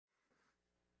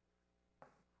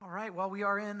All right, well, we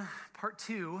are in part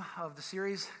 2 of the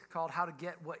series called How to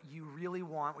Get What You Really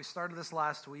Want. We started this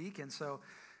last week, and so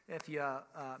if you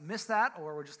missed that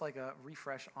or would just like a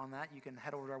refresh on that, you can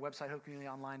head over to our website,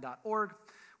 hopecommunityonline.org,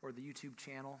 or the YouTube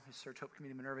channel. Just search Hope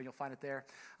Community Minerva, you'll find it there.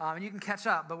 And you can catch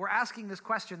up. But we're asking this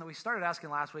question that we started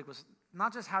asking last week was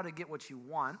not just how to get what you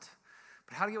want,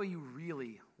 but how to get what you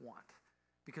really want.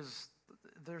 Because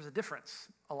there's a difference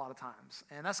a lot of times.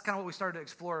 And that's kind of what we started to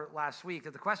explore last week,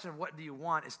 that the question of what do you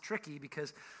want is tricky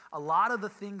because a lot of the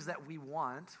things that we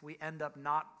want, we end up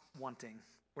not wanting.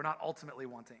 We're not ultimately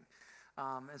wanting.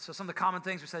 And so some of the common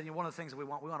things we said, one of the things that we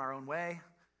want our own way.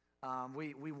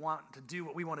 We want to do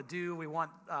what we want to do. We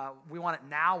want it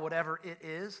now, whatever it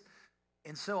is.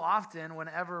 And so often,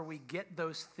 whenever we get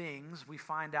those things, we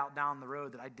find out down the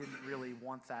road that I didn't really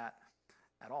want that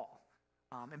at all.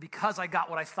 And because I got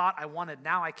what I thought I wanted,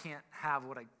 now I can't have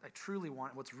what I truly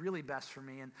want, what's really best for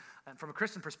me. And from a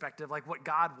Christian perspective, like what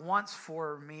God wants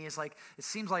for me is like, it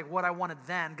seems like what I wanted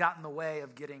then got in the way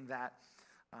of getting that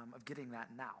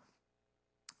now.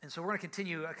 And so we're going to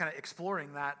continue kind of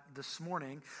exploring that this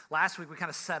morning. Last week we kind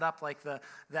of set up like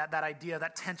that idea,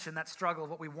 that tension, that struggle of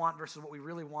what we want versus what we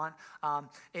really want.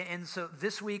 And so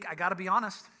this week, I got to be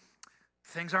honest,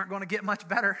 things aren't going to get much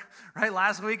better, right?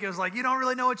 Last week, it was like, you don't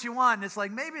really know what you want. And it's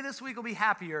like, maybe this week will be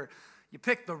happier. You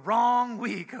picked the wrong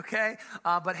week, okay?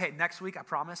 But hey, next week, I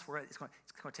promise, it's going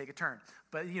to take a turn.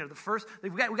 But, we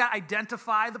got to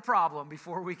identify the problem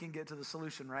before we can get to the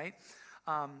solution, right?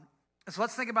 So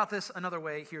let's think about this another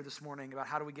way here this morning, about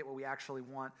how do we get what we actually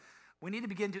want. We need to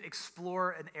begin to explore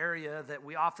an area that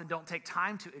we often don't take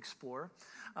time to explore,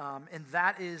 and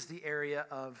that is the area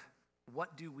of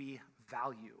what do we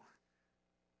value?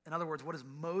 In other words, what is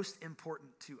most important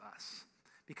to us?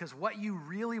 Because what you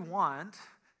really want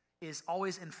is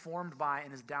always informed by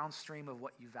and is downstream of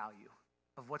what you value,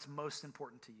 of what's most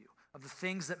important to you, of the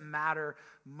things that matter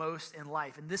most in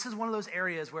life. And this is one of those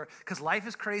areas where, because life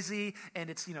is crazy and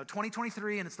it's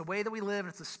 2023 and it's the way that we live and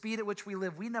it's the speed at which we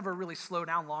live, we never really slow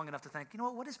down long enough to think,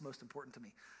 what is most important to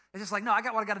me? It's just like, no, I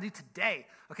got what I got to do today,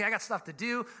 okay? I got stuff to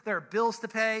do. There are bills to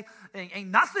pay. Ain't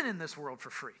nothing in this world for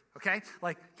free, okay?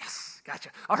 Like, yes, gotcha.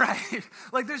 All right.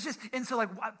 Like there's just, and so like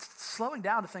slowing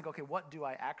down to think, okay, what do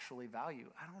I actually value?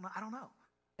 I don't know.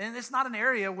 And it's not an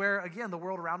area where, again, the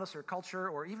world around us or culture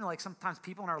or even like sometimes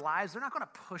people in our lives, they're not going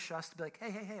to push us to be like,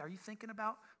 hey, are you thinking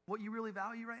about what you really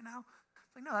value right now?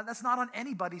 It's like, no, that's not on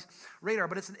anybody's radar,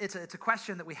 but it's a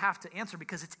question that we have to answer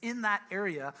because it's in that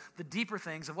area, the deeper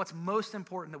things of what's most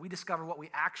important, that we discover what we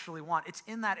actually want. It's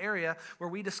in that area where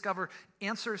we discover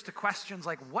answers to questions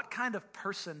like, what kind of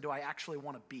person do I actually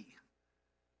want to be?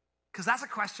 Because that's a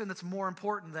question that's more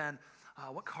important than,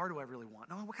 what car do I really want?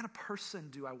 No, what kind of person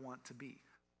do I want to be?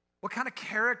 What kind of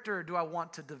character do I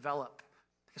want to develop?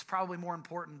 It's probably more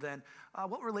important than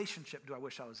what relationship do I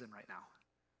wish I was in right now?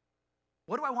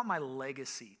 What do I want my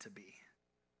legacy to be?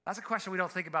 That's a question we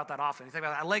don't think about that often. You think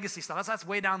about that legacy stuff. That's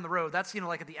way down the road. That's,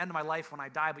 like at the end of my life when I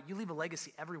die, but you leave a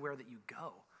legacy everywhere that you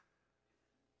go.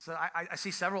 So I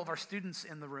see several of our students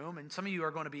in the room, and some of you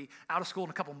are going to be out of school in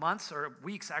a couple months or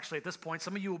weeks, actually, at this point.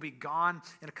 Some of you will be gone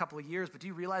in a couple of years, but do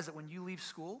you realize that when you leave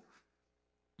school,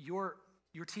 your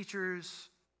teachers,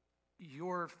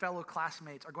 your fellow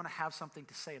classmates are going to have something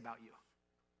to say about you.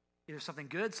 Either something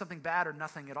good, something bad, or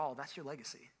nothing at all. That's your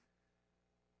legacy.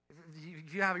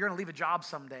 You're going to leave a job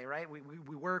someday, right?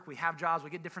 We work, we have jobs, we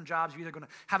get different jobs. You're either going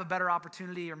to have a better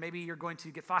opportunity, or maybe you're going to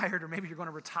get fired, or maybe you're going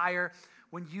to retire.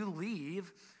 When you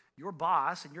leave, your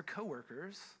boss and your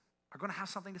coworkers are going to have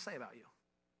something to say about you.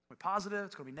 It's going to be positive,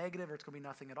 it's going to be negative, or it's going to be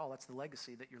nothing at all. That's the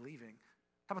legacy that you're leaving.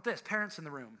 How about this? Parents in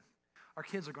the room. Our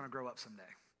kids are going to grow up someday,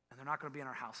 and they're not going to be in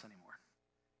our house anymore.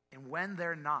 And when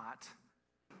they're not,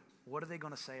 what are they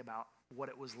going to say about what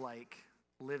it was like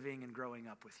living and growing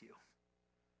up with you?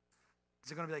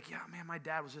 Is it going to be like, yeah, man, my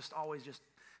dad was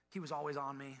he was always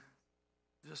on me.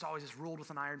 Just always just ruled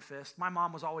with an iron fist. My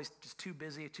mom was always just too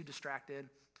busy, too distracted.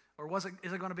 Or is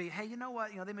it going to be, hey, you know what?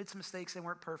 They made some mistakes. They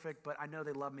weren't perfect, but I know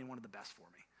they love me and wanted the best for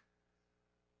me.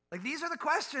 Like, these are the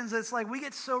questions. It's like we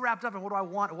get so wrapped up in what do I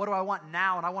want? What do I want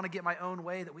now? And I want to get my own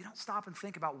way, that we don't stop and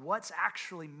think about what's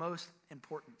actually most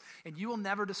important. And you will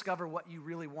never discover what you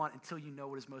really want until you know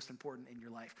what is most important in your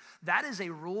life. That is a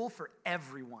rule for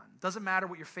everyone. Doesn't matter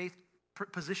what your faith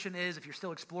position is, if you're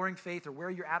still exploring faith or where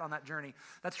you're at on that journey.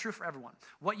 That's true for everyone.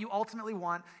 What you ultimately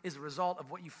want is a result of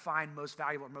what you find most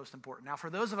valuable or most important. Now, for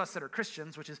those of us that are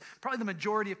Christians, which is probably the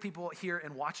majority of people here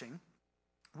and watching,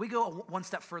 we go one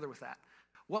step further with that.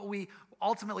 What we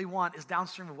ultimately want is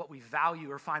downstream of what we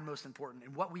value or find most important.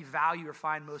 And what we value or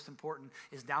find most important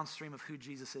is downstream of who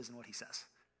Jesus is and what he says.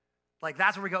 Like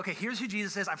that's where we go, okay, here's who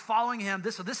Jesus is. I'm following him.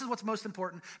 So this is what's most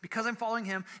important. Because I'm following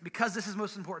him, because this is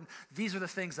most important, these are the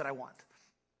things that I want,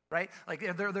 right?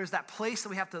 Like there's that place that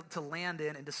we have to land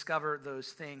in and discover those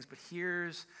things. But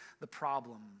here's the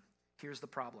problem. Here's the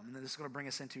problem. And then this is going to bring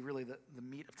us into really the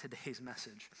meat of today's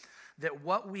message. That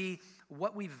what we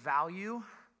value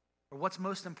or what's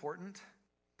most important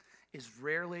is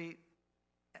rarely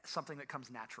something that comes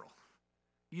natural.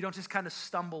 You don't just kind of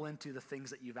stumble into the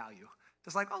things that you value.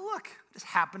 Just like, oh, look, just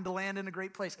happened to land in a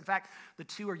great place. In fact, the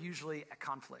two are usually at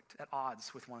conflict, at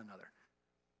odds with one another.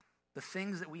 The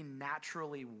things that we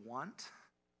naturally want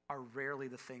are rarely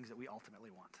the things that we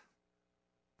ultimately want.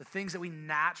 The things that we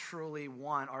naturally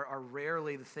want are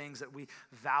rarely the things that we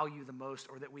value the most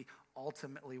or that we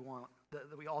ultimately want.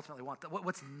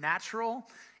 What's natural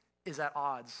is at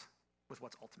odds with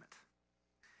what's ultimate.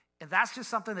 And that's just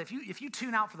something that if you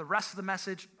tune out for the rest of the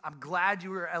message, I'm glad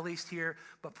you were at least here,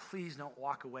 but please don't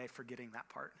walk away forgetting that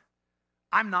part.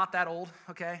 I'm not that old,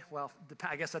 okay? Well,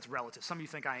 I guess that's relative. Some of you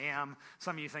think I am.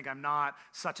 Some of you think I'm not.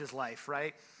 Such is life,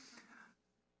 right?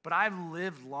 But I've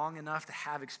lived long enough to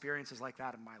have experiences like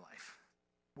that in my life,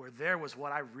 where there was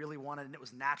what I really wanted, and it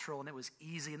was natural, and it was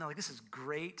easy, and I'm like, this is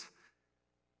great.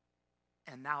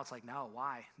 And now it's like, no,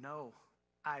 why? No.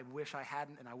 I wish I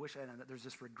hadn't, and I wish I hadn't. There's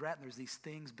this regret, and there's these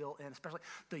things built in, especially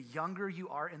the younger you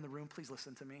are in the room, please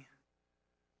listen to me.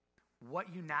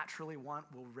 What you naturally want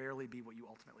will rarely be what you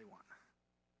ultimately want.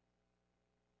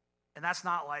 And that's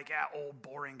not like, old,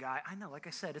 boring guy. I know, like I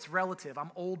said, it's relative.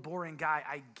 I'm old, boring guy.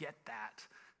 I get that.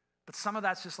 But some of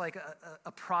that's just like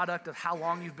a product of how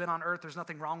long you've been on earth. There's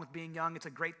nothing wrong with being young. It's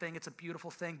a great thing. It's a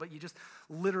beautiful thing. But you just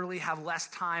literally have less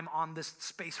time on this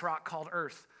space rock called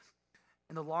earth.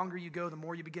 And the longer you go, the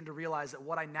more you begin to realize that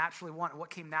what I naturally want and what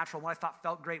came natural, what I thought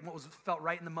felt great, and what felt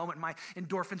right in the moment, my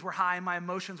endorphins were high and my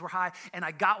emotions were high, and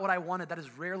I got what I wanted. That is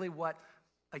rarely what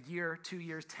a year, 2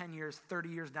 years, 10 years, 30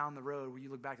 years down the road where you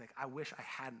look back like, I wish I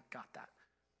hadn't got that.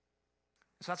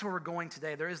 So that's where we're going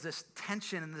today. There is this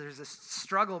tension and there's this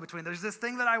struggle between there's this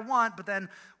thing that I want, but then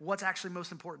what's actually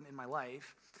most important in my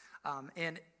life.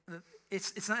 And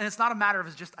it's not a matter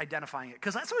of just identifying it.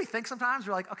 Because that's what we think sometimes.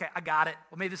 We're like, okay, I got it.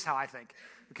 Well, maybe this is how I think.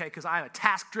 Okay, because I'm a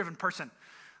task-driven person.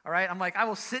 All right? I'm like, I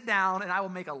will sit down and I will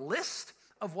make a list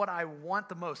of what I want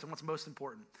the most and what's most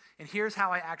important. And here's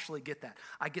how I actually get that.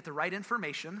 I get the right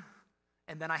information,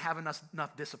 and then I have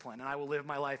enough discipline, and I will live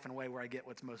my life in a way where I get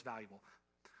what's most valuable.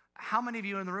 How many of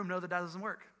you in the room know that doesn't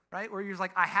work, right? Where you're just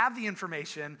like, I have the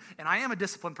information, and I am a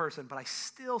disciplined person, but I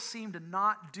still seem to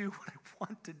not do what I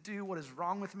want to do. What is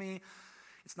wrong with me?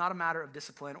 It's not a matter of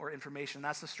discipline or information.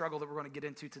 That's the struggle that we're going to get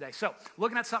into today. So,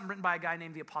 looking at something written by a guy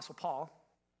named the Apostle Paul.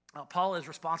 Paul is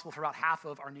responsible for about half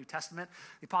of our New Testament.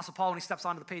 The Apostle Paul, when he steps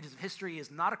onto the pages of history, is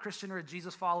not a Christian or a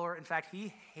Jesus follower. In fact,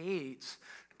 he hates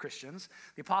Christians.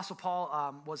 The Apostle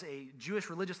Paul was a Jewish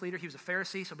religious leader. He was a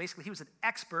Pharisee, so basically he was an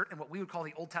expert in what we would call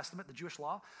the Old Testament, the Jewish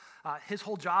law. His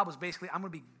whole job was basically, I'm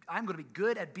going to be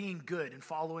good at being good and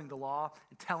following the law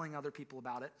and telling other people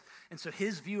about it. And so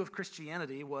his view of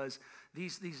Christianity was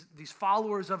these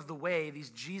followers of the way, these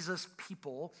Jesus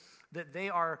people, that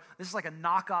this is like a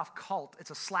knockoff cult. It's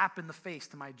a slap in the face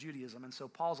to my Judaism. And so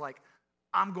Paul's like,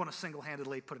 I'm going to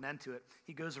single-handedly put an end to it.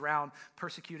 He goes around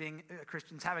persecuting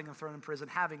Christians, having them thrown in prison,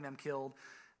 having them killed,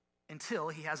 until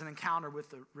he has an encounter with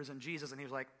the risen Jesus. And he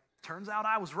was like, turns out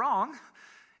I was wrong.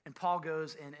 And Paul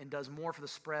goes and does more for the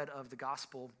spread of the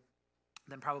gospel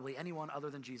than probably anyone other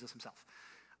than Jesus himself.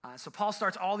 So Paul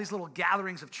starts all these little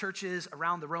gatherings of churches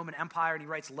around the Roman Empire, and he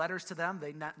writes letters to them.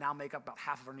 They now make up about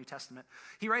half of our New Testament.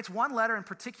 He writes one letter in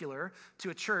particular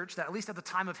to a church that, at least at the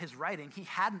time of his writing, he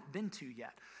hadn't been to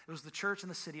yet. It was the church in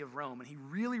the city of Rome, and he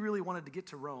really, really wanted to get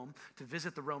to Rome to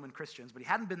visit the Roman Christians, but he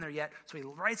hadn't been there yet, so he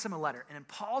writes them a letter. And in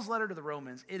Paul's letter to the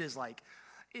Romans, it is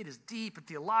deep and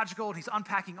theological, and he's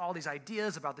unpacking all these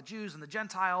ideas about the Jews and the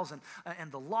Gentiles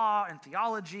and the law and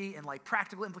theology and like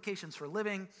practical implications for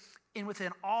living. And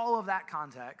within all of that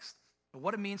context,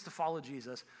 what it means to follow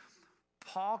Jesus,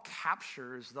 Paul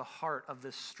captures the heart of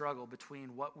this struggle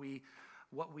between what we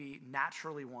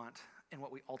naturally want and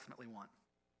what we ultimately want.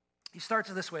 He starts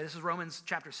it this way. This is Romans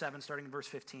chapter 7, starting in verse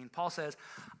 15. Paul says,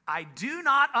 I do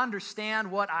not understand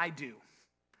what I do.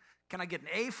 Can I get an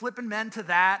A flipping men to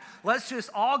that? Let's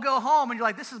just all go home. And you're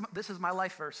like, this is my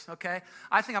life verse, okay?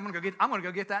 I think I'm gonna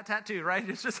go get that tattoo, right?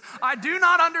 It's just, I do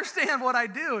not understand what I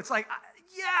do. It's like,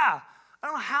 yeah. I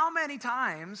don't know how many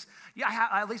times,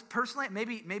 at least personally,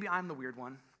 maybe I'm the weird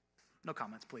one. No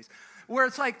comments, please. Where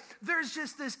it's like, there's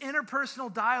just this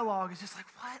interpersonal dialogue. It's just like,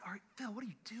 Phil, what are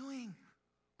you doing?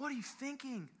 What are you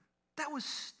thinking? That was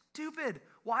stupid.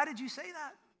 Why did you say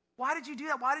that? Why did you do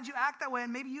that? Why did you act that way?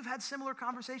 And maybe you've had similar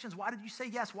conversations. Why did you say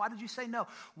yes? Why did you say no?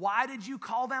 Why did you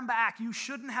call them back? You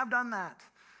shouldn't have done that.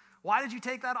 Why did you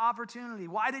take that opportunity?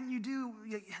 Why didn't you do,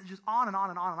 just on and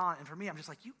on and on and on. And for me, I'm just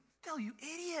like, Phil, you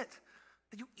idiot.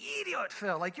 You idiot,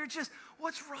 Phil. Like, you're just,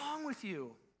 what's wrong with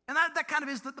you? And that kind of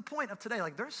is the point of today.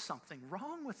 Like, there's something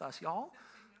wrong with us, y'all.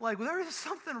 Like, there is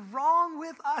something wrong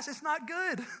with us. It's not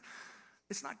good.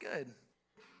 It's not good.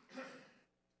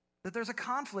 That there's a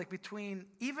conflict between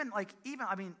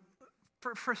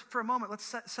for a moment,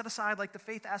 let's set aside like the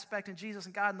faith aspect in Jesus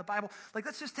and God and the Bible. Like,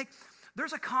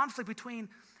 there's a conflict between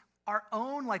our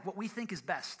own, like what we think is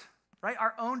best, right?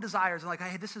 Our own desires and like,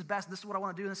 hey, this is best. This is what I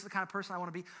want to do. And this is the kind of person I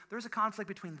want to be. There's a conflict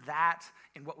between that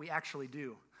and what we actually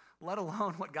do, let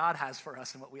alone what God has for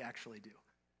us and what we actually do.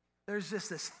 There's just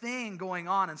this thing going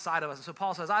on inside of us. And so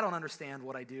Paul says, I don't understand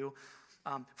what I do.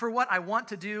 For what I want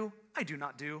to do, I do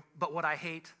not do, but what I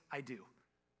hate, I do.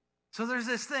 So there's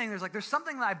this thing, there's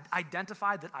something that I've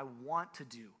identified that I want to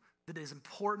do, that is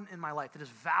important in my life, that is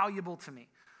valuable to me.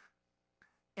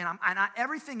 And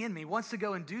everything in me wants to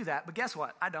go and do that, but guess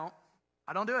what? I don't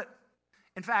do it.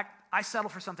 In fact, I settle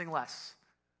for something less.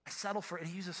 And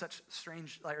he uses such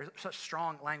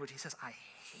strong language. He says,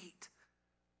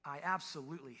 I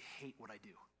absolutely hate what I do.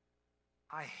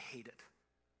 I hate it.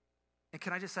 And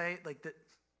can I just say, like, that,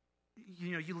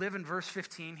 you live in verse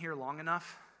 15 here long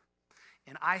enough,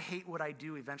 and I hate what I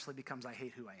do eventually becomes I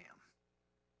hate who I am.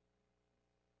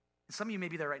 And some of you may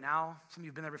be there right now. Some of you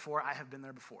have been there before. I have been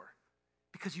there before.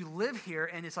 Because you live here,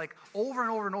 and it's like over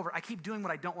and over and over, I keep doing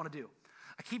what I don't want to do.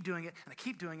 I keep doing it, and I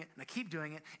keep doing it, and I keep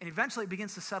doing it, and eventually it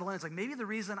begins to settle in. It's like, maybe the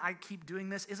reason I keep doing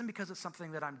this isn't because it's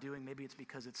something that I'm doing. Maybe it's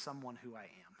because it's someone who I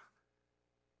am.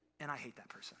 And I hate that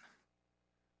person.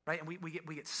 Right? And we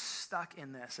get stuck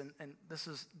in this, and this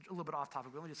is a little bit off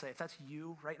topic, but let me just say, if that's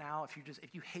you right now, if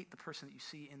you hate the person that you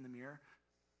see in the mirror,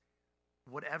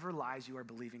 whatever lies you are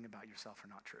believing about yourself are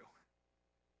not true.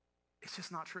 It's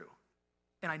just not true.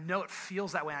 And I know it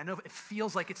feels that way. I know it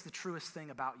feels like it's the truest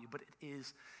thing about you, but it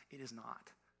is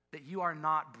not. That you are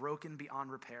not broken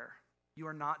beyond repair. You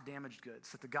are not damaged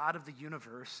goods. That the God of the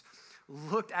universe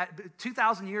looked at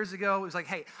 2,000 years ago, it was like,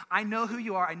 hey, I know who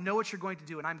you are, I know what you're going to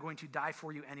do, and I'm going to die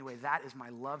for you anyway. That is my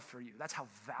love for you. That's how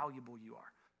valuable you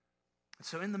are. And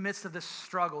so in the midst of this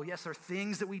struggle, yes, there are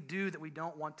things that we do that we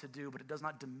don't want to do, but it does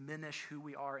not diminish who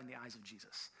we are in the eyes of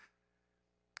Jesus.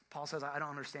 Paul says, I don't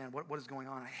understand what is going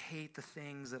on. I hate the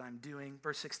things that I'm doing.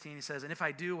 Verse 16, he says, and if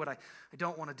I do what I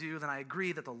don't want to do, then I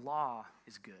agree that the law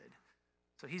is good.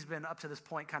 So he's been up to this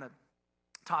point kind of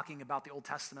talking about the Old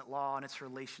Testament law and its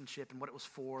relationship and what it was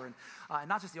for. And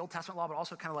not just the Old Testament law, but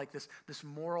also kind of like this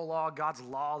moral law, God's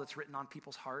law that's written on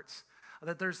people's hearts.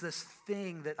 That there's this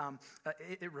thing that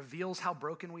it reveals how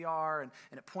broken we are and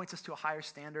it points us to a higher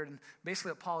standard. And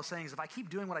basically what Paul is saying is if I keep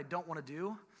doing what I don't want to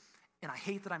do, and I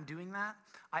hate that I'm doing that,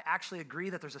 I actually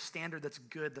agree that there's a standard that's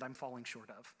good that I'm falling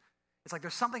short of. It's like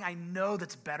there's something I know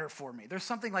that's better for me. There's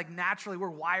something like naturally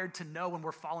we're wired to know when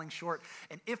we're falling short.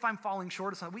 And if I'm falling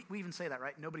short of something, we even say that,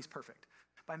 right? Nobody's perfect.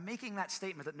 By making that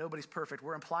statement that nobody's perfect,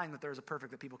 we're implying that there's a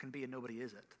perfect that people can be and nobody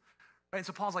isn't. Right? And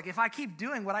so Paul's like, if I keep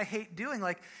doing what I hate doing,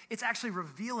 like it's actually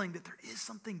revealing that there is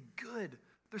something good.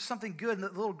 There's something good. And the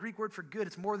little Greek word for good,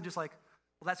 it's more than just like,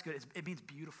 well, that's good. It means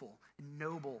beautiful and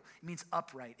noble. It means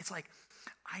upright. It's like,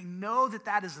 I know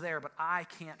that is there, but I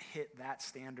can't hit that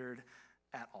standard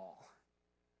at all.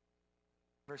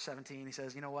 Verse 17, he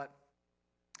says, you know what?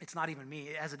 It's not even me.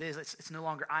 As it is, it's no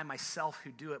longer I myself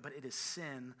who do it, but it is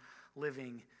sin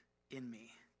living in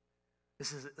me.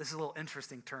 This is a little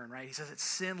interesting turn, right? He says it's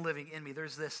sin living in me.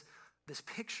 There's this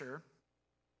picture.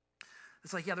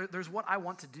 It's like, yeah, there's what I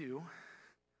want to do.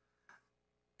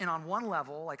 And on one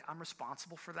level, like I'm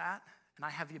responsible for that. And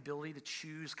I have the ability to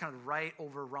choose kind of right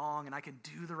over wrong, and I can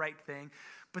do the right thing.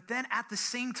 But then at the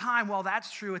same time, while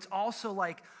that's true, it's also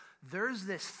like there's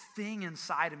this thing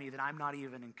inside of me that I'm not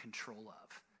even in control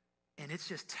of. And it's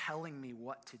just telling me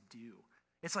what to do.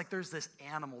 It's like there's this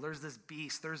animal, there's this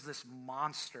beast, there's this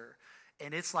monster.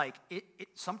 And it's like it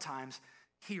sometimes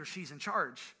he or she's in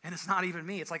charge, and it's not even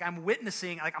me. It's like I'm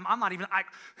witnessing, like I'm not even,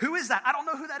 who is that? I don't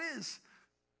know who that is.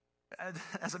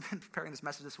 As I've been preparing this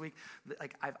message this week,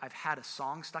 like I've had a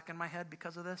song stuck in my head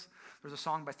because of this. There's a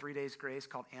song by 3 Days Grace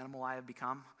called Animal I Have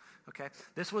Become, okay?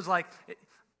 This was like,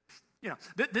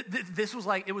 this was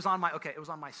like, it was on my,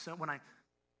 when I,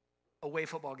 away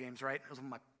football games, right? It was on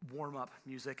my warm-up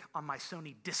music on my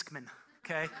Sony Discman,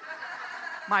 okay?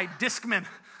 My Discman,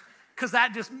 because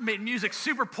that just made music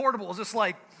super portable. It was just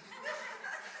like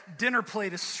dinner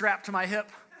plate is strapped to my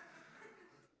hip,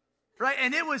 right?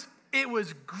 And it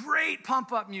was great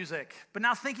pump-up music. But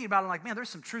now thinking about it, I'm like, man, there's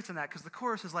some truth in that, because the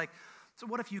chorus is like, So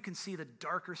what if you can see the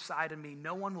darker side of me?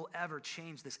 No one will ever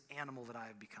change this animal that I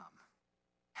have become.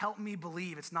 Help me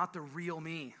believe it's not the real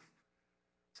me.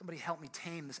 Somebody help me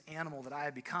tame this animal that I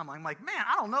have become. I'm like, man,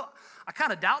 I don't know. I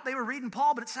kind of doubt they were reading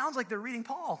Paul, but it sounds like they're reading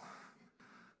Paul.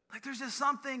 Like there's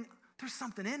something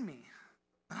in me.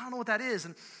 And I don't know what that is.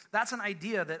 And that's an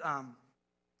idea that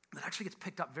actually gets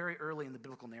picked up very early in the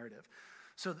biblical narrative.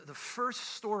 So the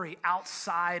first story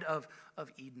outside of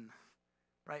Eden,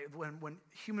 right? When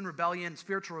human rebellion,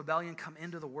 spiritual rebellion come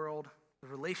into the world, the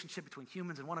relationship between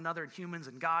humans and one another and humans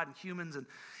and God and humans and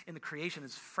in the creation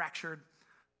is fractured.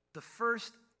 The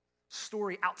first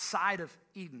story outside of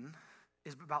Eden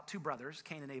is about two brothers,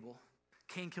 Cain and Abel.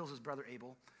 Cain kills his brother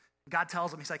Abel. God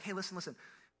tells him, he's like, hey, listen,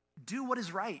 do what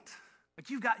is right. Like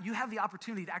you have the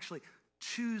opportunity to actually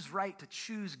choose right, to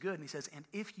choose good. And he says, and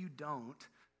if you don't,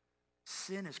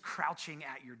 sin is crouching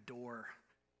at your door.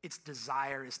 Its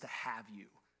desire is to have you.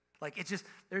 Like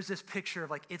there's this picture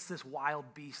of like, it's this wild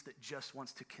beast that just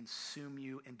wants to consume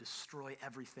you and destroy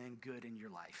everything good in your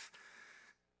life.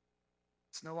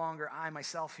 It's no longer I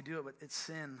myself who do it, but it's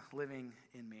sin living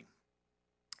in me.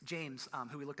 James,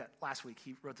 who we looked at last week,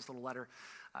 he wrote this little letter.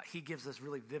 He gives this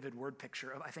really vivid word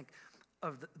picture of, I think,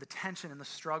 of the tension and the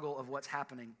struggle of what's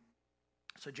happening.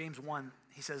 So James 1,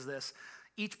 he says this,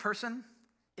 each person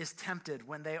is tempted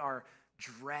when they are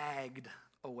dragged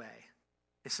away.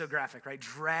 It's so graphic, right?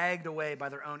 Dragged away by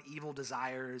their own evil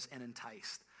desires and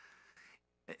enticed.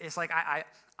 It's like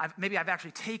I've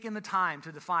actually taken the time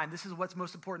to define this is what's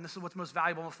most important, this is what's most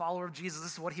valuable. I'm a follower of Jesus,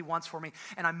 this is what he wants for me,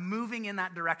 and I'm moving in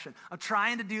that direction. I'm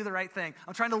trying to do the right thing.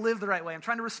 I'm trying to live the right way. I'm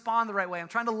trying to respond the right way. I'm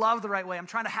trying to love the right way. I'm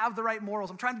trying to have the right morals.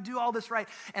 I'm trying to do all this right,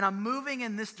 and I'm moving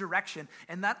in this direction,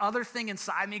 and that other thing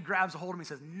inside me grabs a hold of me and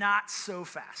says, not so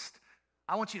fast.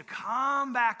 I want you to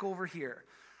come back over here,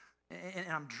 and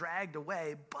I'm dragged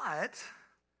away, but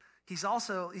he's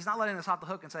not letting us off the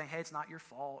hook and saying, hey, it's not your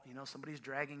fault. Somebody's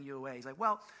dragging you away. He's like,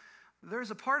 well,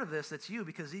 there's a part of this that's you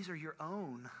because these are your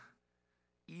own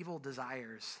evil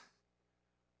desires.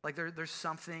 Like there's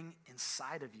something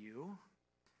inside of you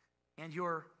and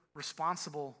you're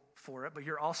responsible for it, but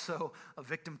you're also a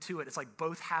victim to it. It's like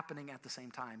both happening at the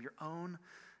same time, your own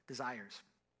desires.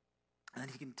 And then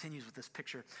he continues with this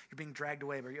picture. You're being dragged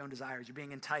away by your own desires. You're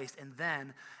being enticed. And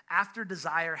then after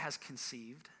desire has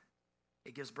conceived,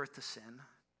 it gives birth to sin.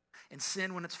 And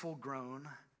sin, when it's full grown,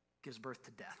 gives birth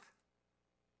to death.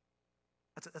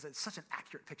 That's such an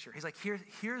accurate picture. He's like,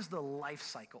 here's the life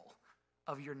cycle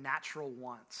of your natural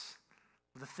wants,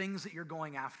 the things that you're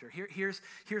going after. Here's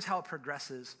how it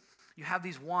progresses. You have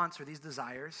these wants or these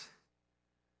desires.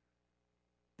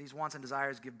 These wants and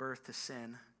desires give birth to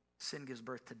sin. Sin gives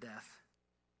birth to death.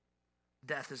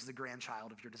 Death is the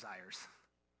grandchild of your desires.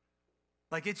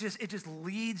 Like it just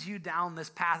leads you down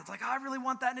this path. It's like, oh, I really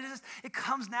want that. And it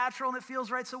comes natural and it feels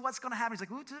right. So what's going to happen? He's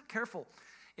like, ooh, careful.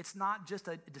 It's not just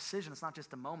a decision. It's not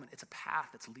just a moment. It's a path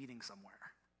that's leading somewhere.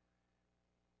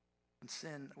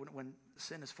 When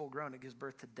sin is full grown, it gives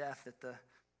birth to death. That the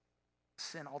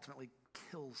sin ultimately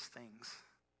kills things.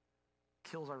 It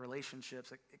kills our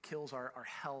relationships. It kills our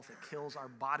health. It kills our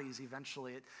bodies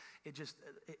eventually.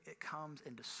 It comes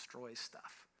and destroys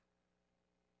stuff.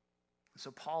 So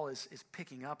Paul is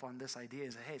picking up on this idea.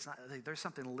 He's like, hey, it's not like there's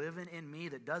something living in me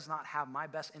that does not have my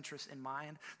best interests in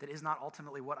mind, that is not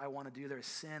ultimately what I want to do. There is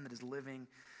sin that is living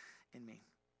in me.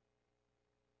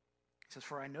 He says,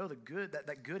 for I know the good,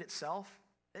 that good itself,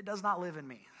 it does not live in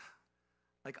me.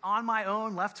 Like on my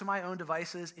own, left to my own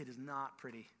devices, it is not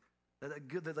pretty.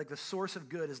 The source of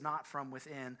good is not from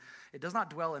within. It does not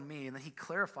dwell in me. And then he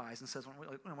clarifies and says,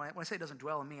 when I say it doesn't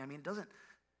dwell in me, I mean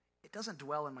it doesn't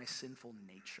dwell in my sinful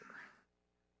nature.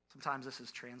 Sometimes this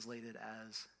is translated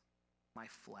as my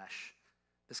flesh.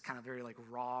 This kind of very like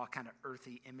raw, kind of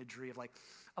earthy imagery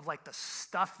of the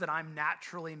stuff that I'm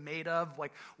naturally made of.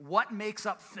 Like what makes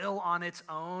up Phil on its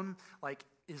own, like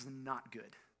is not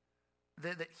good.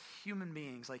 That human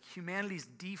beings, like humanity's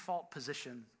default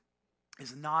position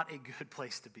is not a good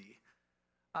place to be.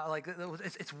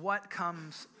 It's what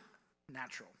comes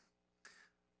natural.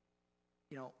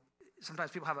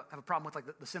 Sometimes people have a problem with like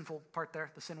the sinful part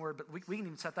there, the sin word, but we can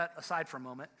even set that aside for a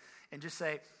moment and just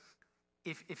say,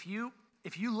 if you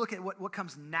look at what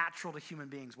comes natural to human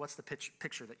beings, what's the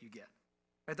picture that you get?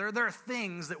 Right? There are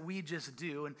things that we just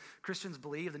do, and Christians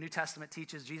believe, the New Testament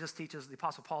teaches, Jesus teaches, the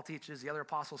Apostle Paul teaches, the other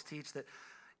apostles teach that,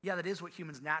 yeah, that is what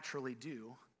humans naturally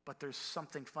do, but there's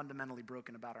something fundamentally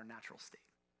broken about our natural state.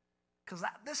 Because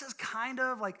this is kind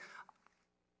of like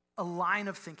a line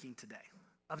of thinking today,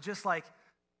 of just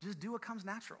do what comes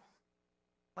natural.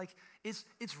 Like, it's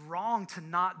wrong to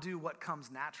not do what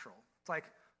comes natural. It's like,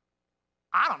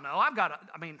 I don't know. I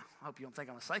hope you don't think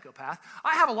I'm a psychopath.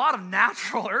 I have a lot of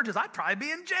natural urges. I'd probably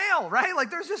be in jail, right? Like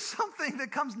there's just something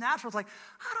that comes natural. It's like,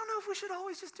 I don't know if we should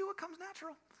always just do what comes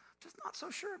natural. Just not so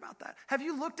sure about that. Have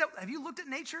you looked at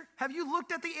nature? Have you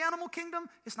looked at the animal kingdom?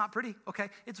 It's not pretty, okay?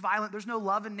 It's violent. There's no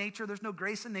love in nature. There's no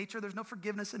grace in nature. There's no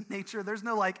forgiveness in nature. There's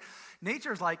no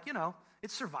nature's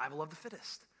it's survival of the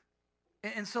fittest.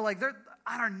 And so on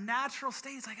our natural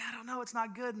state, it's like, I don't know, it's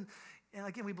not good. And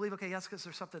again, we believe, okay, yes, because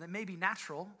there's something that may be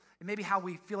natural. It may be how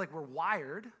we feel like we're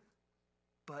wired,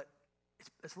 but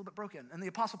it's a little bit broken. And the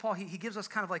Apostle Paul, he gives us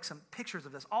kind of like some pictures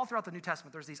of this. All throughout the New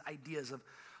Testament, there's these ideas of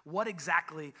what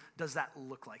exactly does that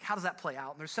look like? How does that play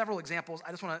out? And there's several examples.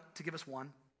 I just want to give us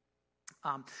one.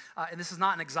 And this is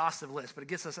not an exhaustive list, but it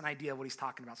gives us an idea of what he's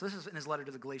talking about. So this is in his letter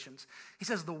to the Galatians. He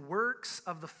says, the works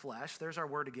of the flesh, there's our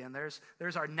word again.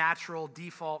 There's our natural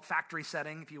default factory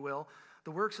setting, if you will.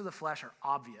 The works of the flesh are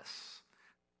obvious.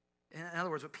 In other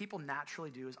words, what people naturally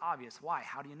do is obvious. Why?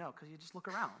 How do you know? Because you just look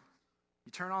around.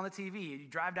 You turn on the TV, you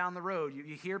drive down the road,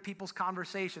 you hear people's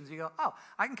conversations, you go, oh,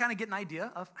 I can kind of get an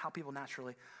idea of how people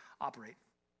naturally operate.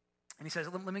 And he says,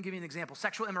 let me give you an example.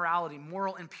 Sexual immorality,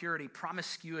 moral impurity,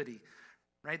 promiscuity,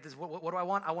 right? This, what do I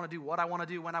want? I want to do what I want to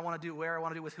do, when I want to do, where I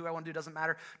want to do, with who I want to do, doesn't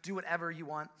matter. Do whatever you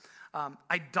want.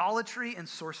 Idolatry and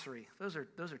sorcery. Those are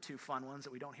two fun ones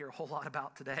that we don't hear a whole lot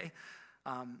about today.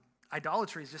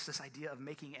 Idolatry is just this idea of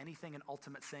making anything an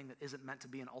ultimate thing that isn't meant to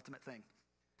be an ultimate thing.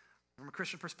 From a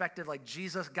Christian perspective, like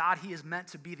Jesus, God, he is meant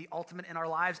to be the ultimate in our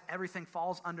lives. Everything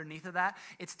falls underneath of that.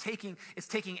 It's taking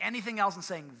anything else and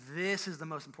saying, this is the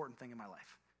most important thing in my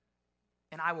life.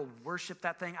 And I will worship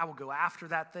that thing. I will go after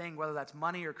that thing, whether that's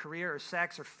money or career or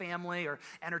sex or family or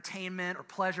entertainment or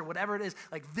pleasure, whatever it is.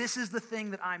 Like, this is the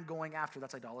thing that I'm going after.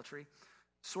 That's idolatry.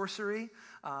 Sorcery,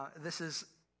 this is,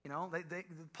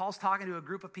 Paul's talking to a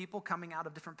group of people coming out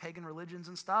of different pagan religions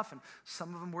and stuff, and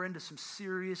some of them were into some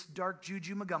serious dark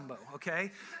juju magumbo, okay?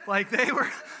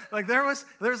 There was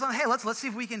hey, let's see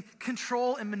if we can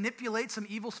control and manipulate some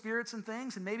evil spirits and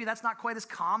things, and maybe that's not quite as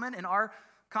common in our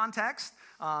context.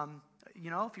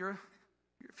 If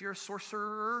you're a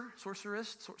sorcerer,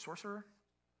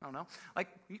 I don't know.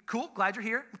 Cool, glad you're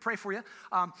here. We'll pray for you.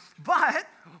 But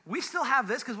we still have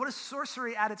this, because what is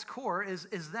sorcery at its core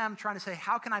is them trying to say,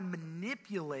 how can I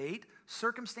manipulate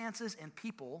circumstances and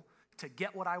people to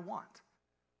get what I want?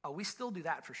 Oh, we still do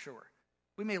that for sure.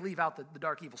 We may leave out the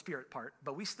dark evil spirit part,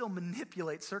 but we still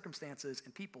manipulate circumstances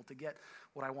and people to get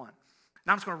what I want.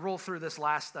 Now I'm just going to roll through this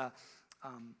last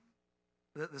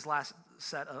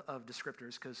set of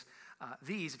descriptors, because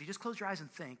these, if you just close your eyes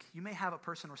and think, you may have a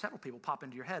person or several people pop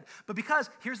into your head. But because,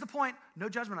 here's the point, no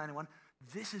judgment on anyone,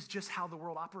 this is just how the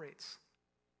world operates.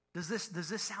 Does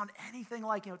this sound anything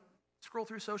like, scroll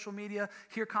through social media,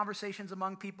 hear conversations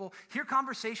among people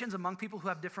who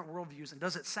have different worldviews, and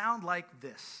does it sound like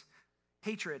this?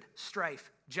 Hatred,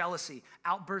 strife, jealousy,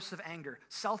 outbursts of anger,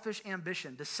 selfish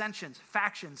ambition, dissensions,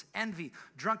 factions, envy,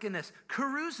 drunkenness,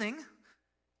 carousing,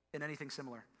 and anything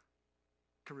similar.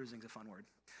 Carousing's a fun word.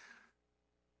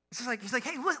 He's like,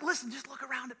 hey, listen, just look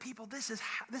around at people. This is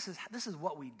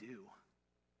what we do.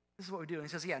 This is what we do. And he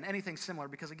says, yeah, and anything similar,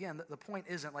 because again, the point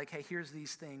isn't like, hey, here's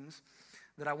these things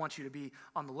that I want you to be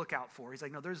on the lookout for. He's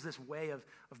like, no, there's this way of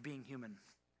being human.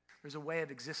 There's a way of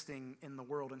existing in the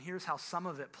world, and here's how some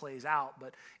of it plays out,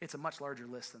 but it's a much larger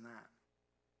list than that.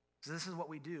 So this is what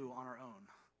we do on our own.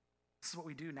 This is what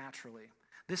we do naturally.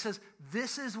 This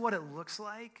is what it looks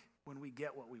like when we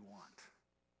get what we want.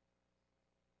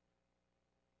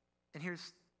 And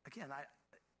here's, again,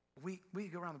 we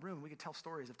could go around the room and we could tell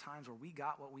stories of times where we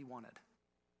got what we wanted.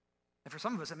 And for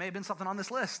some of us, it may have been something on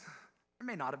this list. It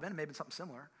may not have been. It may have been something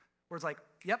similar. Where it's like,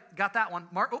 yep, got that one.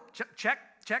 Mark, check.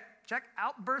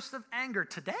 Outbursts of anger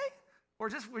today? Or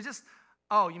we're just,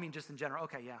 oh, you mean just in general?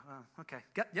 Okay, yeah, okay.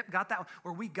 Got that one.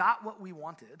 Where we got what we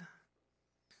wanted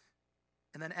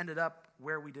and then ended up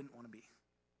where we didn't want to be.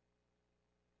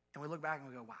 And we look back and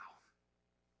we go, wow.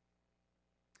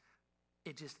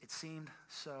 It seemed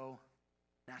so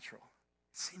natural.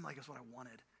 It seemed like it was what I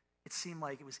wanted. It seemed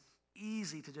like it was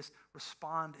easy to just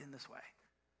respond in this way.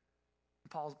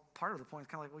 And Paul's part of the point is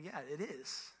kind of like, well, yeah, it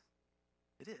is.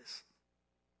 It is.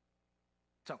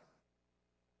 So,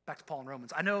 back to Paul in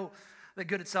Romans. I know that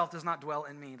good itself does not dwell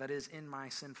in me, that is, in my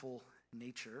sinful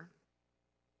nature.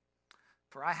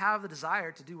 For I have the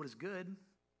desire to do what is good,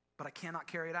 but I cannot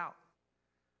carry it out.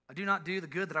 I do not do the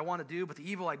good that I want to do, but the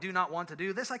evil I do not want to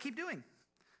do, this I keep doing.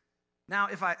 Now,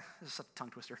 this is such a tongue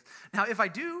twister. Now, if I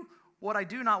do what I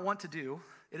do not want to do,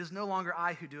 it is no longer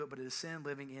I who do it, but it is sin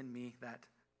living in me that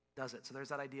does it. So there's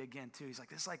that idea again, too. He's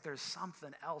like, it's like there's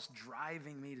something else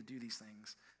driving me to do these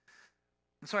things.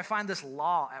 And so I find this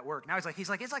law at work. Now he's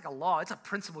like, it's like a law. It's a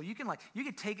principle. You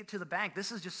can take it to the bank.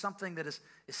 This is just something that is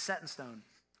set in stone.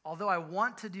 Although I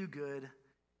want to do good,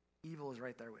 evil is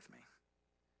right there with me.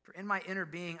 For in my inner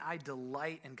being, I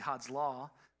delight in God's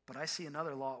law, but I see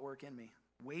another law at work in me,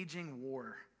 waging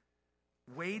war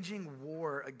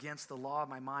against the law of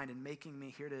my mind and making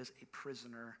me, here it is, a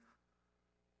prisoner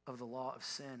of the law of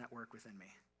sin at work within me.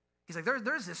 He's like,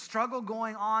 there's this struggle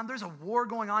going on. There's a war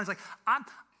going on. He's like, I'm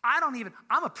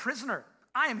a prisoner.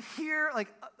 I am here like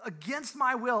against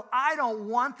my will. I don't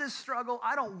want this struggle.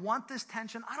 I don't want this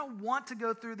tension. I don't want to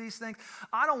go through these things.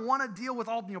 I don't want to deal with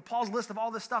all, Paul's list of all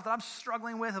this stuff that I'm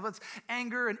struggling with, of its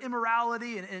anger and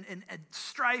immorality and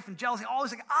strife and jealousy, all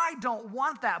this. Like, I don't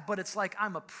want that, but it's like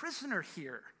I'm a prisoner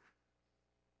here.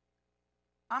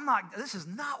 This is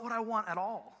not what I want at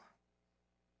all.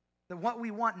 That what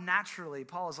we want naturally,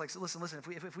 Paul is like, listen,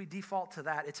 if we default to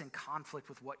that, it's in conflict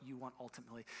with what you want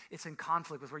ultimately. It's in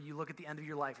conflict with where you look at the end of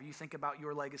your life, or you think about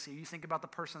your legacy, or you think about the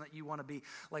person that you want to be.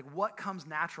 Like, what comes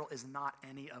natural is not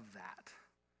any of that.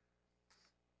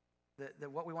 That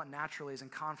what we want naturally is in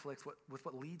conflict with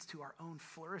what leads to our own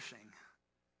flourishing.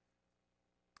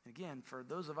 And again, for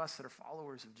those of us that are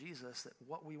followers of Jesus, that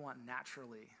what we want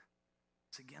naturally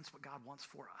is against what God wants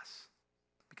for us.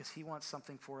 Because he wants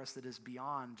something for us that is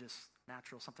beyond just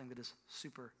natural, something that is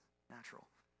supernatural,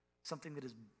 something that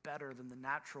is better than the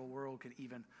natural world could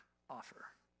even offer.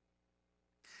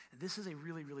 And this is a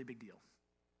really, really big deal.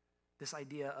 This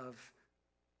idea of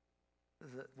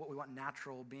what we want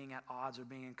natural being at odds or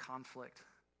being in conflict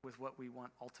with what we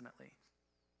want ultimately.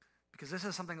 Because this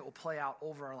is something that will play out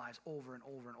over our lives over and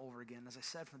over and over again. As I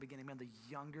said from the beginning, man, the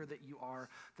younger that you are,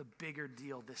 the bigger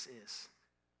deal this is.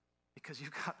 Because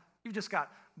you've just got,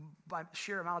 by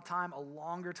sheer amount of time, a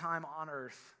longer time on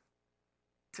earth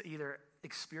to either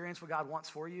experience what God wants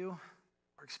for you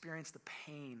or experience the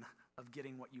pain of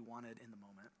getting what you wanted in the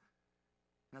moment.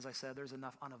 And as I said, there's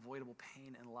enough unavoidable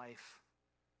pain in life.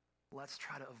 Let's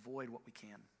try to avoid what we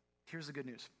can. Here's the good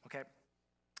news, okay?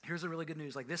 Here's the really good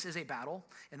news. Like, this is a battle,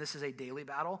 and this is a daily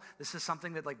battle. This is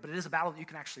something that, but it is a battle that you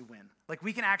can actually win. Like,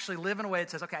 we can actually live in a way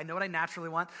that says, okay, I know what I naturally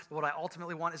want, but what I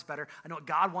ultimately want is better. I know what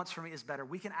God wants for me is better.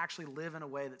 We can actually live in a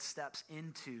way that steps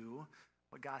into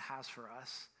what God has for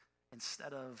us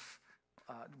instead of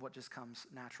what just comes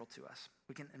natural to us.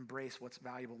 We can embrace what's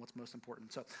valuable and what's most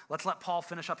important. So let's let Paul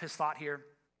finish up his thought here,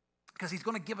 because he's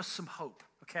going to give us some hope,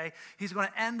 okay? He's going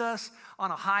to end us on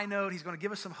a high note. He's going to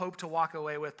give us some hope to walk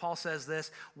away with. Paul says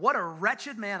this, "What a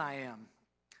wretched man I am."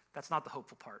 That's not the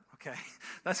hopeful part, okay?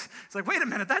 It's like, wait a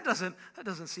minute, that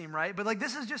doesn't seem right. But like,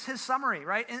 this is just his summary,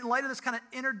 right? In light of this kind of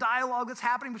inner dialogue that's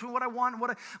happening between what I want and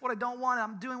what I don't want,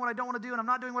 and I'm doing what I don't want to do, and I'm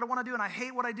not doing what I want to do, and I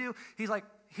hate what I do. He's like,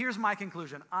 here's my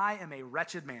conclusion. I am a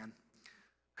wretched man.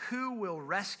 Who will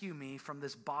rescue me from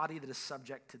this body that is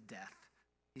subject to death?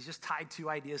 He's just tied two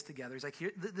ideas together. He's like,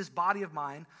 here, this body of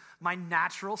mine, my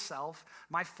natural self,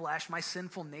 my flesh, my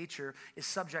sinful nature is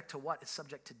subject to what? It's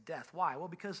subject to death. Why? Well,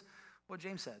 because what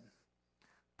James said,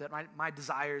 that my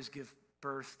desires give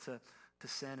birth to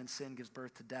sin, and sin gives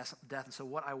birth to death. And so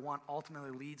what I want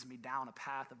ultimately leads me down a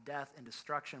path of death and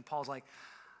destruction. Paul's like,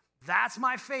 that's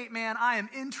my fate, man. I am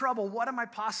in trouble. What am I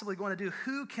possibly going to do?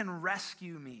 Who can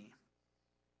rescue me?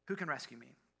 Who can rescue me?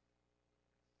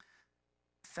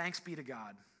 Thanks be to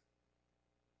God.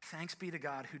 Thanks be to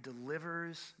God who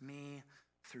delivers me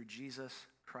through Jesus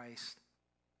Christ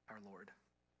our Lord.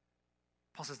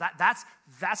 Paul says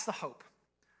that's the hope.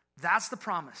 That's the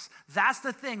promise. That's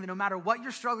the thing that no matter what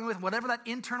you're struggling with, whatever that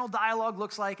internal dialogue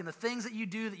looks like, and the things that you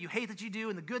do that you hate that you do,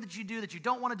 and the good that you do that you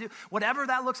don't want to do, whatever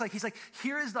that looks like, he's like,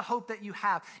 here is the hope that you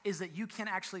have, is that you can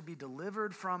actually be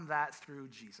delivered from that through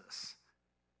Jesus.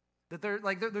 That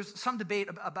there's some debate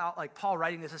about like Paul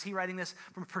writing this. Is he writing this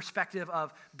from a perspective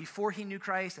of before he knew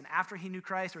Christ and after he knew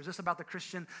Christ? Or is this about the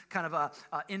Christian kind of a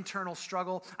internal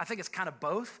struggle? I think it's kind of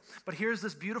both. But here's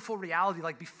this beautiful reality.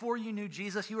 Like before you knew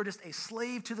Jesus, you were just a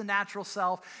slave to the natural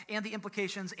self and the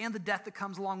implications and the death that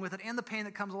comes along with it and the pain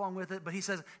that comes along with it. But he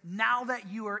says, now that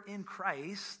you are in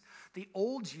Christ, the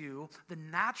old you, the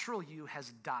natural you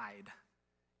has died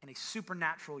and a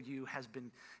supernatural you has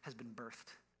been birthed.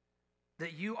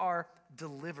 That you are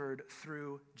delivered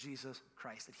through Jesus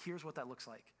Christ. And here's what that looks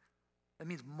like. That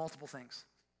means multiple things.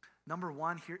 Number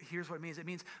one, here's what it means. It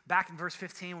means back in verse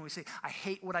 15 when we say, I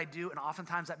hate what I do, and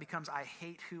oftentimes that becomes, I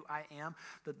hate who I am.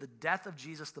 That the death of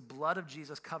Jesus, the blood of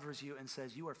Jesus covers you and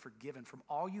says, you are forgiven from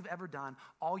all you've ever done,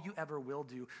 all you ever will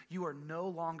do. You are no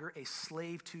longer a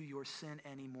slave to your sin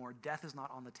anymore. Death is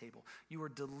not on the table. You are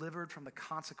delivered from the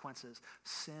consequences,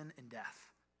 sin and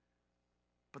death.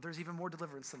 But there's even more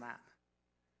deliverance than that.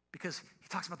 Because he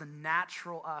talks about the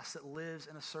natural us that lives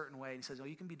in a certain way. And he says, oh,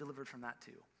 you can be delivered from that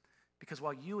too. Because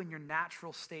while you in your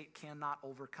natural state cannot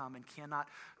overcome and cannot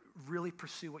really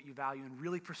pursue what you value and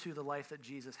really pursue the life that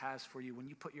Jesus has for you, when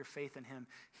you put your faith in him,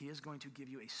 he is going to give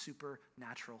you a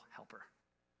supernatural helper.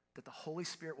 That the Holy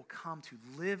Spirit will come to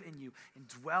live in you and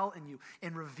dwell in you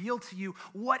and reveal to you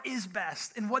what is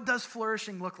best and what does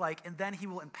flourishing look like. And then he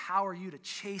will empower you to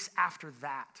chase after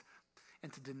that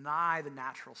and to deny the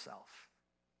natural self.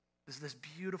 This is this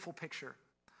beautiful picture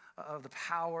of the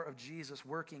power of Jesus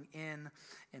working in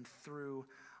and through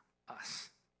us.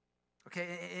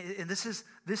 Okay, and this is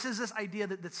this idea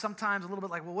that sometimes a little bit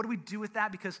like, well, what do we do with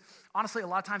that? Because honestly, a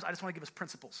lot of times I just want to give us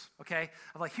principles, okay?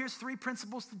 Of like, here's 3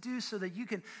 principles to do so that you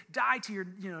can die to your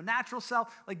natural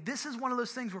self. Like, this is one of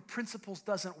those things where principles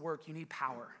doesn't work. You need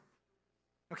power,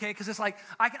 okay? Because it's like,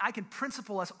 I can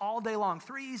principle us all day long.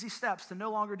 3 easy steps to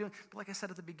no longer doing. But like I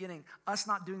said at the beginning, us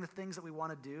not doing the things that we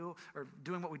want to do or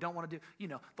doing what we don't want to do,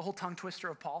 the whole tongue twister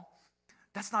of Paul,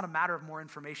 that's not a matter of more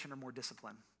information or more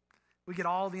discipline. We get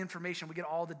all the information, we get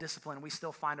all the discipline, and we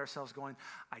still find ourselves going,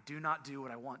 I do not do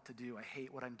what I want to do. I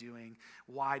hate what I'm doing.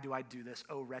 Why do I do this?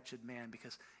 Oh, wretched man,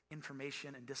 because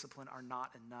information and discipline are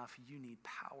not enough. You need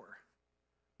power.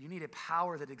 You need a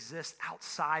power that exists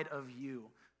outside of you.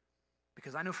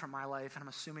 Because I know from my life, and I'm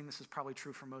assuming this is probably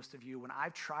true for most of you, when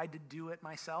I've tried to do it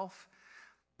myself,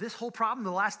 this whole problem,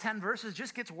 the last 10 verses,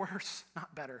 just gets worse,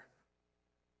 not better.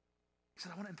 He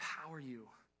said, I want to empower you.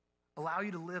 Allow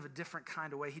you to live a different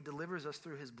kind of way. He delivers us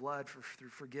through his blood, through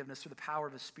forgiveness, through the power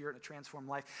of his Spirit to transform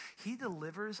life. He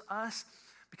delivers us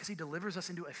because he delivers us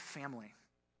into a family.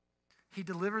 He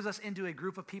delivers us into a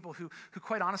group of people who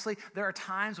quite honestly, there are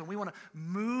times when we want to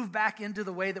move back into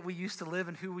the way that we used to live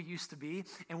and who we used to be,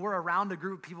 and we're around a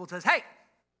group of people that says, hey,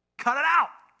 cut it out,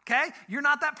 okay? You're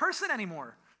not that person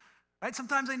anymore. Right?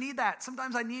 Sometimes I need that.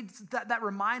 Sometimes I need that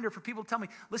reminder for people to tell me,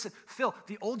 listen, Phil,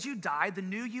 the old you died, the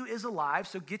new you is alive,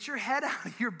 so get your head out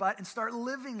of your butt and start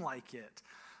living like it.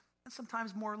 And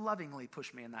sometimes more lovingly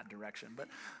push me in that direction. But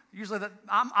usually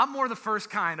I'm more the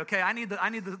first kind, okay? I need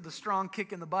the strong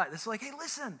kick in the butt. It's like, hey,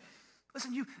 listen,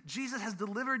 Jesus has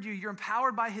delivered you. You're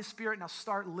empowered by his Spirit. Now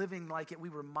start living like it. We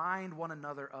remind one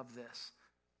another of this.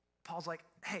 Paul's like,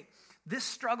 hey, this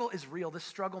struggle is real. This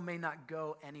struggle may not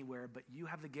go anywhere, but you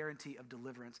have the guarantee of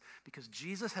deliverance because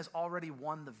Jesus has already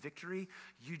won the victory.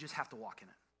 You just have to walk in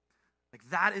it. Like,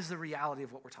 that is the reality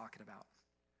of what we're talking about.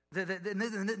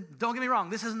 Don't get me wrong.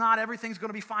 This is not everything's going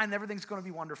to be fine and everything's going to be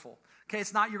wonderful. Okay,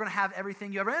 it's not you're going to have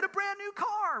everything you ever had, a brand new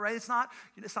car, right? It's not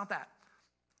that.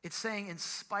 It's saying in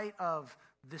spite of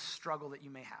this struggle that you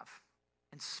may have,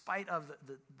 in spite of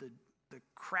the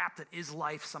crap that is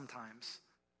life sometimes,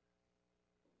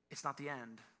 it's not the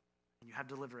end, and you have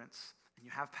deliverance, and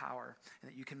you have power,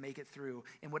 and that you can make it through.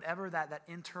 And whatever that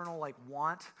internal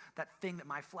want, that thing that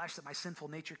my flesh, that my sinful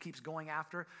nature keeps going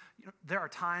after, there are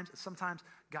times, sometimes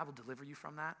God will deliver you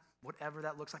from that, whatever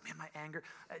that looks like. Man, my anger,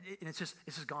 and it's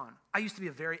just gone. I used to be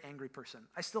a very angry person.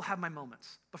 I still have my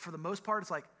moments, but for the most part,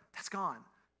 it's like, that's gone.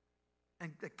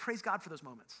 And praise God for those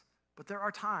moments. But there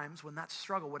are times when that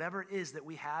struggle, whatever it is that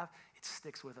we have, it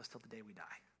sticks with us till the day we die.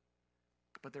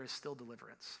 But there is still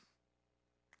deliverance.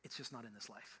 It's just not in this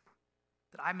life.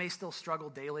 That I may still struggle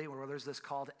daily, where there's this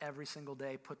call to every single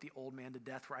day, put the old man to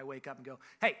death, where I wake up and go,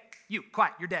 hey, you,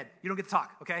 quiet, you're dead. You don't get to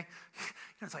talk, okay?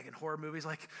 It's like in horror movies,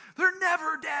 like, they're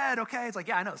never dead, okay? It's like,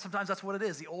 yeah, I know. Sometimes that's what it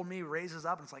is. The old me raises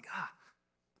up, and it's like,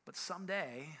 But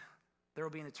someday, there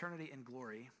will be an eternity in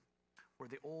glory where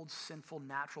the old, sinful,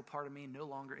 natural part of me no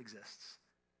longer exists.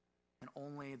 And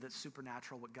only the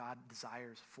supernatural, what God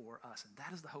desires for us. And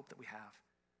that is the hope that we have.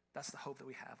 That's the hope that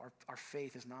we have. Our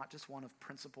faith is not just one of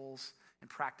principles and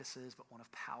practices, but one of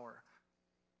power,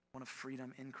 one of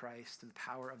freedom in Christ and the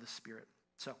power of the Spirit.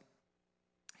 So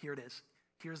here it is.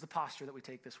 Here's the posture that we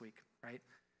take this week, right?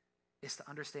 Is to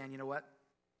understand, you know what?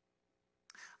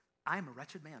 I am a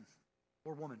wretched man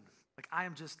or woman. Like,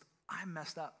 I'm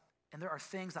messed up. And there are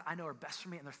things that I know are best for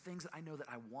me, and there are things that I know that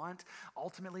I want,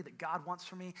 ultimately, that God wants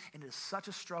for me, and it is such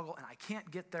a struggle, and I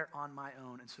can't get there on my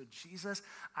own. And so, Jesus,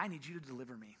 I need you to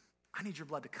deliver me. I need your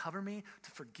blood to cover me,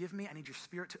 to forgive me. I need your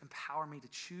Spirit to empower me to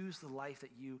choose the life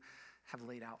that you have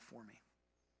laid out for me.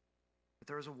 But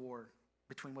there is a war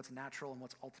between what's natural and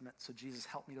what's ultimate, so Jesus,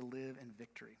 help me to live in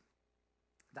victory.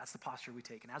 That's the posture we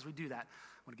take. And as we do that,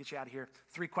 I want to get you out of here.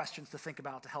 3 questions to think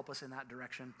about to help us in that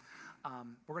direction.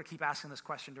 We're going to keep asking this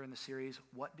question during the series.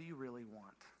 What do you really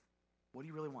want? What do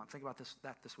you really want? Think about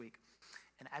this week.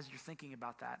 And as you're thinking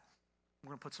about that,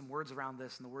 we're going to put some words around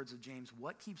this in the words of James.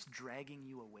 What keeps dragging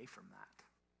you away from that?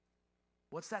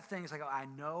 What's that thing? It's like, I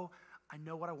know I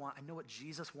know what I want. I know what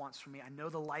Jesus wants from me. I know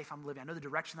the life I'm living. I know the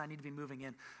direction I need to be moving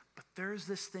in. But there's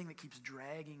this thing that keeps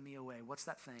dragging me away. What's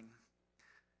that thing?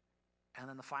 And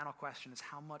then the final question is,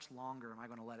 how much longer am I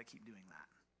going to let it keep doing that?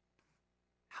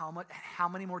 How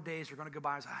many more days are going to go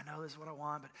by and say, I know this is what I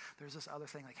want, but there's this other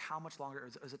thing. Like, how much longer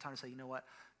is it time to say, you know what,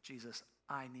 Jesus,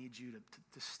 I need you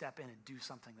to step in and do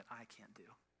something that I can't do.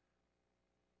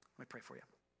 Let me pray for you.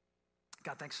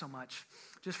 God, thanks so much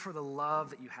just for the love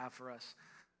that you have for us.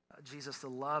 Jesus, the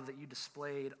love that you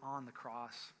displayed on the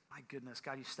cross. My goodness,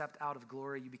 God, you stepped out of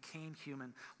glory. You became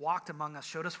human, walked among us,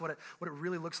 showed us what it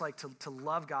really looks like to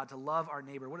love God, to love our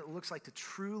neighbor, what it looks like to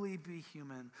truly be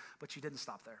human, but you didn't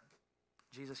stop there.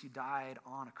 Jesus, you died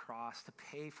on a cross to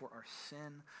pay for our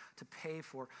sin, to pay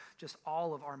for just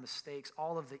all of our mistakes,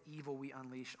 all of the evil we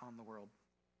unleash on the world.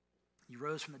 You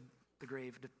rose from the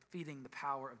grave, defeating the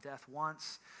power of death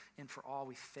once and for all.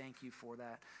 We thank you for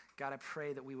that. God, I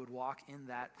pray that we would walk in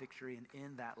that victory and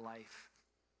in that life,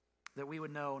 that we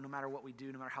would know no matter what we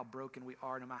do, no matter how broken we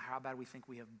are, no matter how bad we think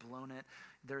we have blown it,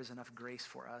 there is enough grace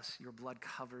for us. Your blood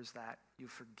covers that.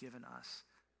 You've forgiven us.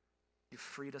 You've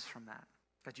freed us from that.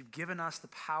 God, you've given us the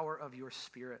power of your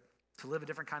Spirit to live a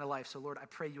different kind of life. So, Lord, I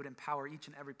pray you would empower each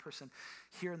and every person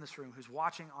here in this room who's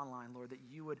watching online, Lord, that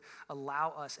you would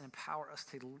allow us and empower us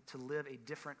to live a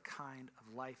different kind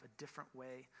of life, a different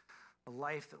way, a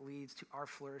life that leads to our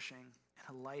flourishing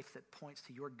and a life that points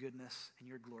to your goodness and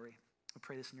your glory. We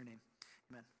pray this in your name.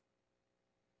 Amen.